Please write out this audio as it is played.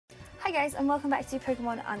Hi guys, and welcome back to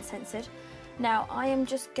Pokemon Uncensored. Now I am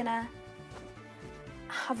just gonna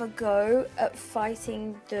have a go at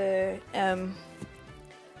fighting the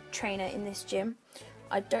trainer in this gym.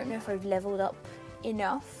 I don't know if I've leveled up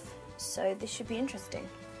enough, so this should be interesting.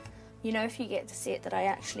 You know, if you get to see it, that I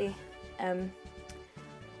actually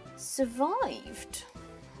survived.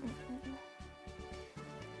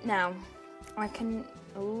 Now I can...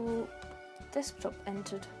 oh, desktop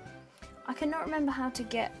entered. I cannot remember how to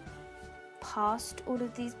get past all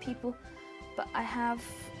of these people, but I have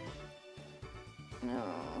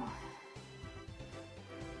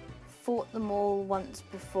fought them all once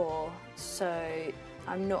before, so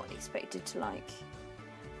I'm not expected to like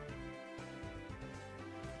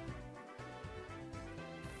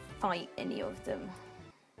fight any of them.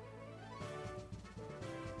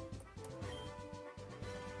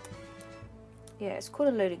 Yeah, it's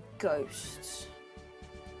called a load of ghosts.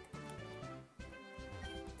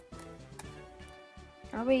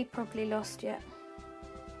 Are we properly lost yet?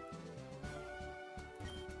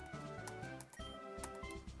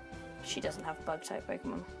 She doesn't have bug type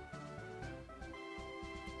Pokemon.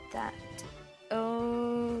 That...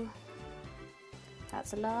 oh...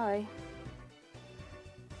 that's a lie.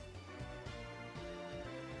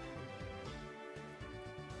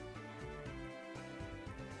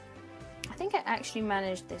 I think I actually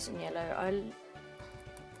managed this in yellow.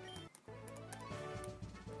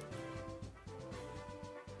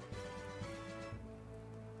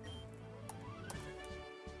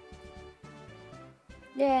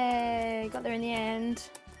 Yay, got there in the end.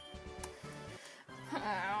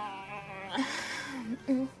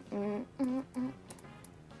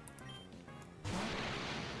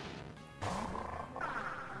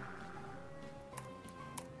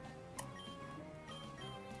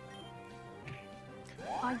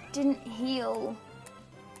 I didn't heal.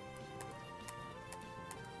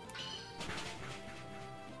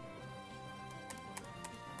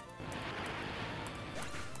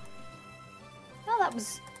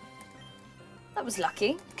 That was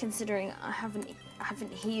lucky, considering I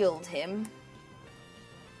haven't healed him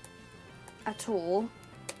at all.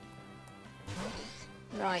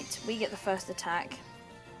 Right, we get the first attack.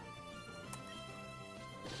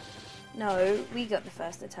 No, we got the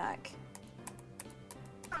first attack.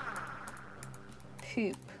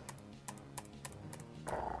 Poop.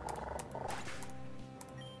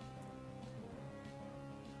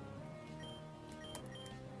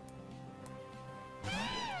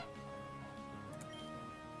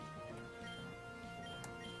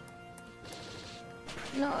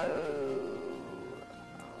 No.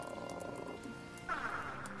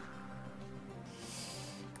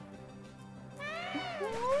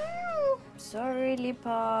 Sorry,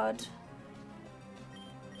 Leopard.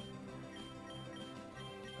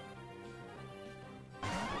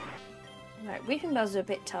 Right, Weeping Bell's a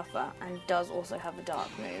bit tougher and does also have a dark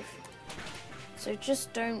move. So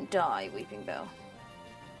just don't die, Weeping Bell.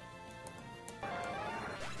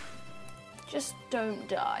 Just don't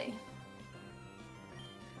die.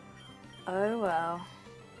 Oh well.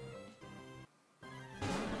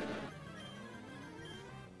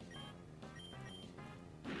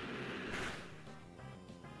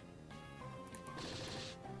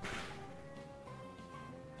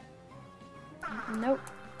 Nope,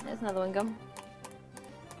 there's another one gone.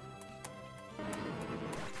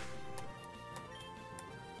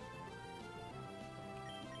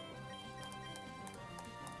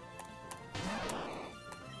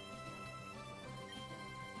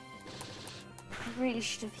 I really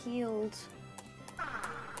should have healed.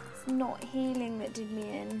 It's not healing that did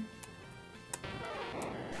me in.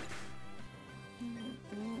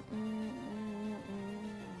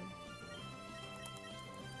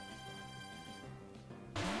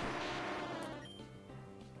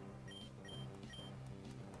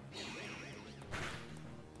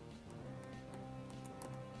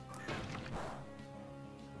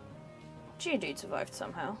 Geodude survived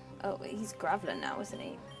somehow. Oh, he's Graveler now, isn't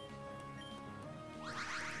he?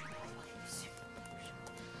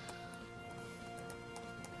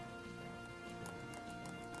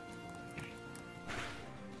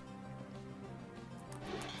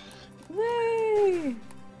 Woo!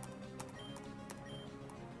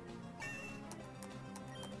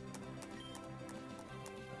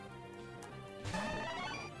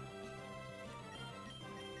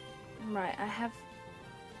 Right, I have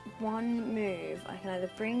one move. I can either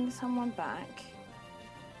bring someone back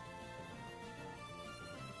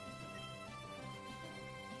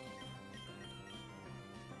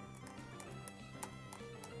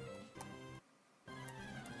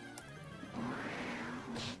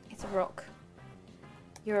It's a rock.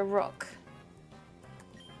 You're a rock.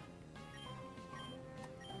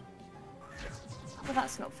 Well,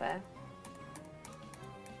 that's not fair.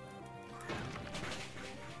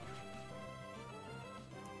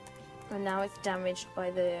 And now it's damaged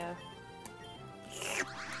by the...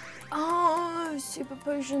 Oh, super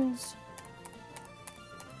potions.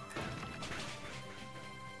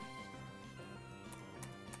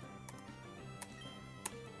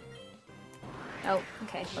 Oh,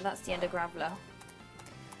 okay. Well, that's the end of Graveler.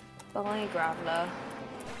 Bye, Graveler.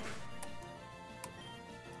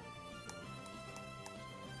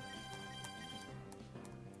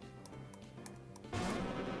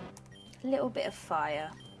 A little bit of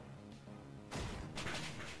fire.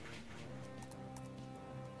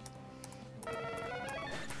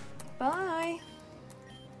 Bye.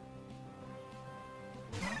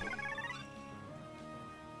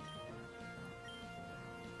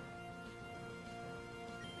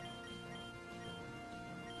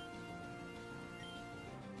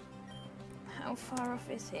 How far off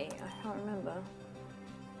is he? I can't remember.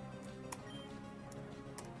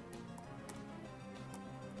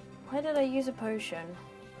 Why did I use a potion?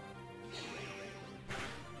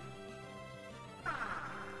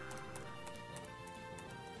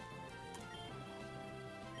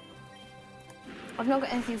 I've not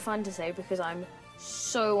got anything fun to say because I'm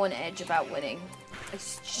so on edge about winning.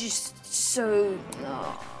 It's just so...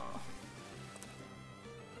 Oh.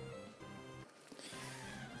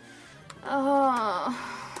 Oh.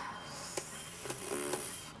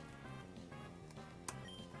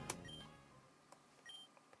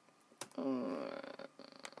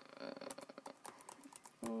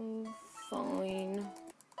 Fine.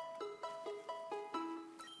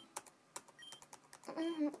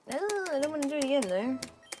 I don't want to do it again though.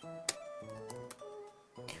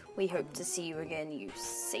 We hope to see you again, you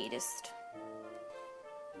sadist.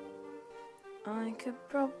 I could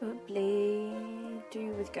probably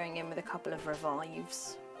do with going in with a couple of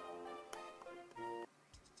revives.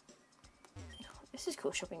 This is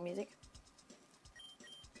cool shopping music.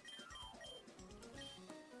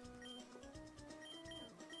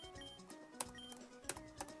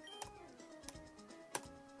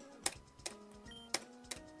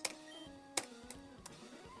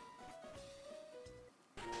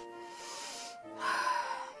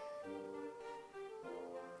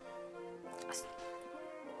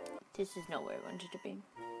 This is not where I wanted to be.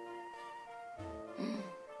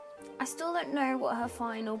 I still don't know what her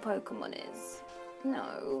final Pokemon is.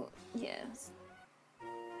 No. Yes.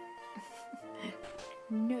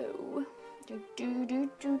 No.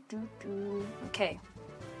 Okay.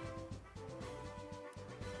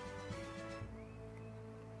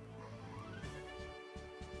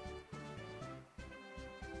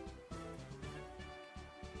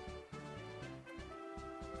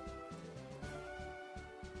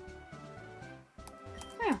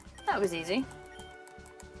 Yeah, that was easy.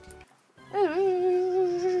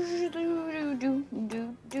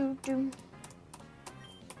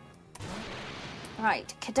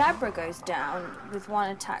 Right, Kadabra goes down with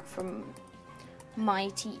one attack from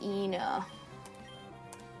Mighty Ina.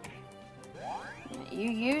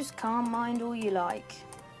 You use Calm Mind all you like.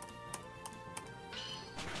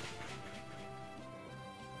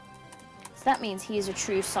 So that means he is a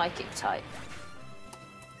true psychic type.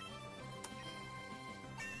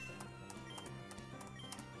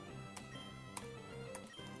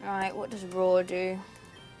 Alright, what does Roar do?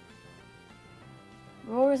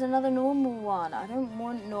 Roar is another normal one. I don't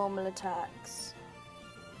want normal attacks.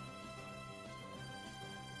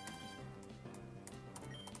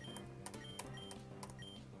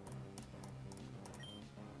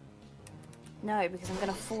 No, because I'm going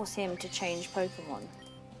to force him to change Pokemon.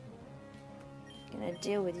 I'm going to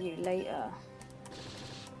deal with you later.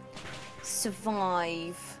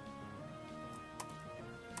 Survive.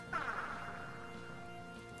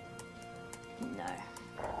 No.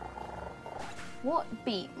 What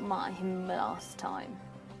beat him last time?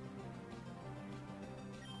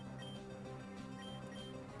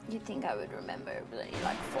 You'd think I would remember, but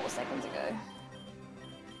like 4 seconds ago.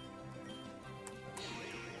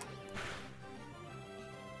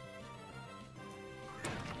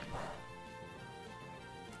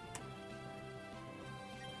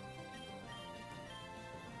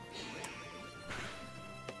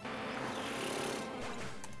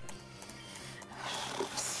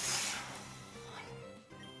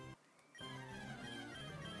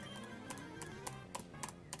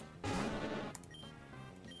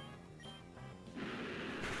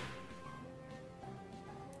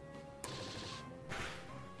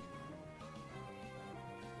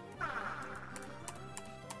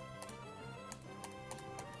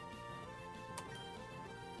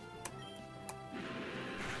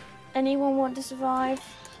 Anyone want to survive?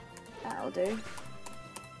 That'll do.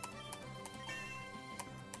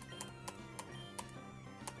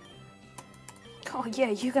 Oh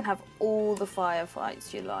yeah, you can have all the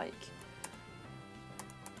firefights you like.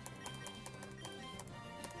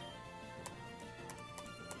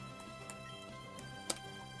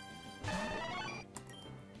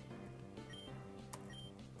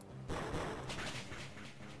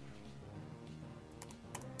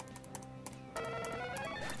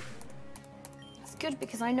 It's good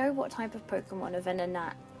because I know what type of Pokemon a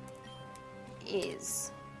Venonat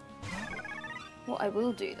is. What I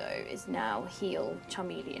will do though is now heal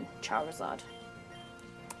Charmeleon, Charizard.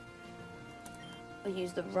 I'll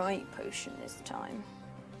use the right potion this time.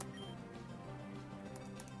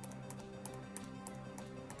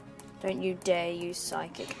 Don't you dare use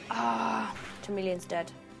Psychic. Ah, Charmeleon's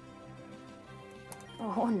dead.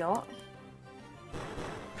 Oh, or not.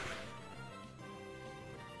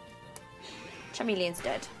 Charmeleon's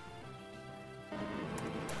dead.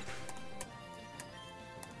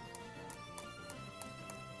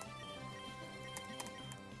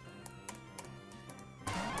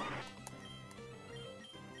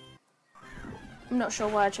 I'm not sure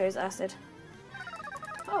why I chose acid.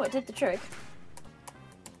 Oh, it did the trick.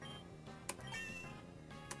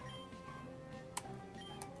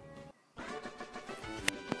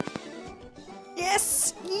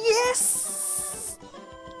 Yes! Yes!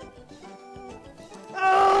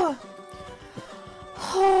 Oh!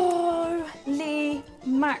 Holy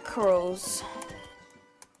mackerels.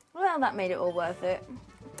 Well, that made it all worth it.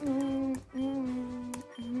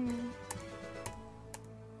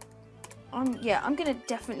 Yeah, I'm gonna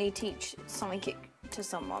definitely teach Psychic to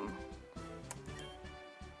someone.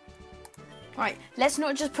 Right, let's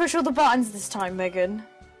not just push all the buttons this time, Megan.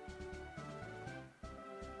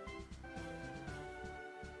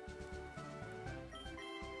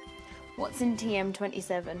 What's in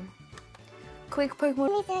TM27? Quick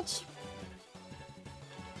Pokemon research.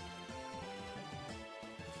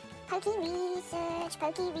 Pokey research,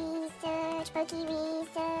 pokey research, pokey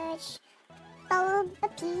research.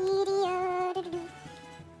 Bulbapedia.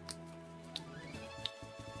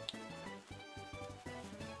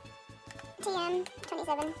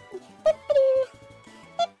 TM27.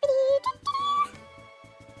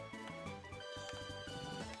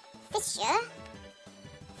 Fissure.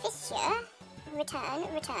 Fissure. Return,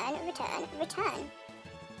 return, return, return.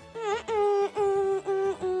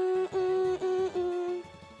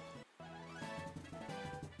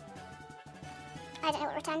 I don't know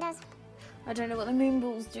what return does. I don't know what the moon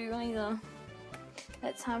balls do either.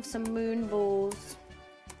 Let's have some moon balls.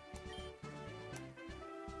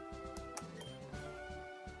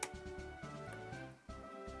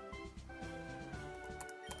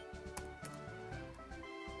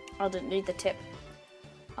 I didn't need the tip.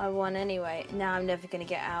 I won anyway. Now I'm never gonna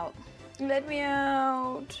get out. Let me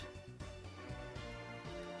out.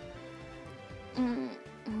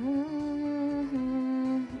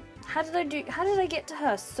 How did I get to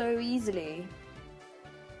her so easily?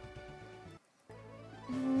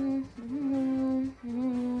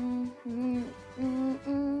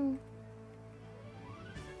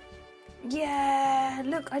 Yeah,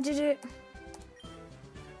 look, I did it.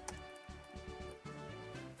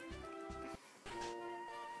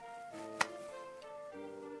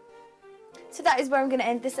 So that is where I'm going to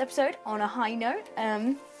end this episode, on a high note.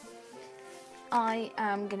 I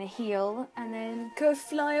am going to heal and then go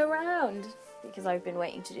fly around, because I've been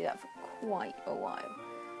waiting to do that for quite a while.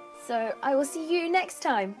 So I will see you next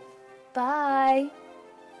time. Bye.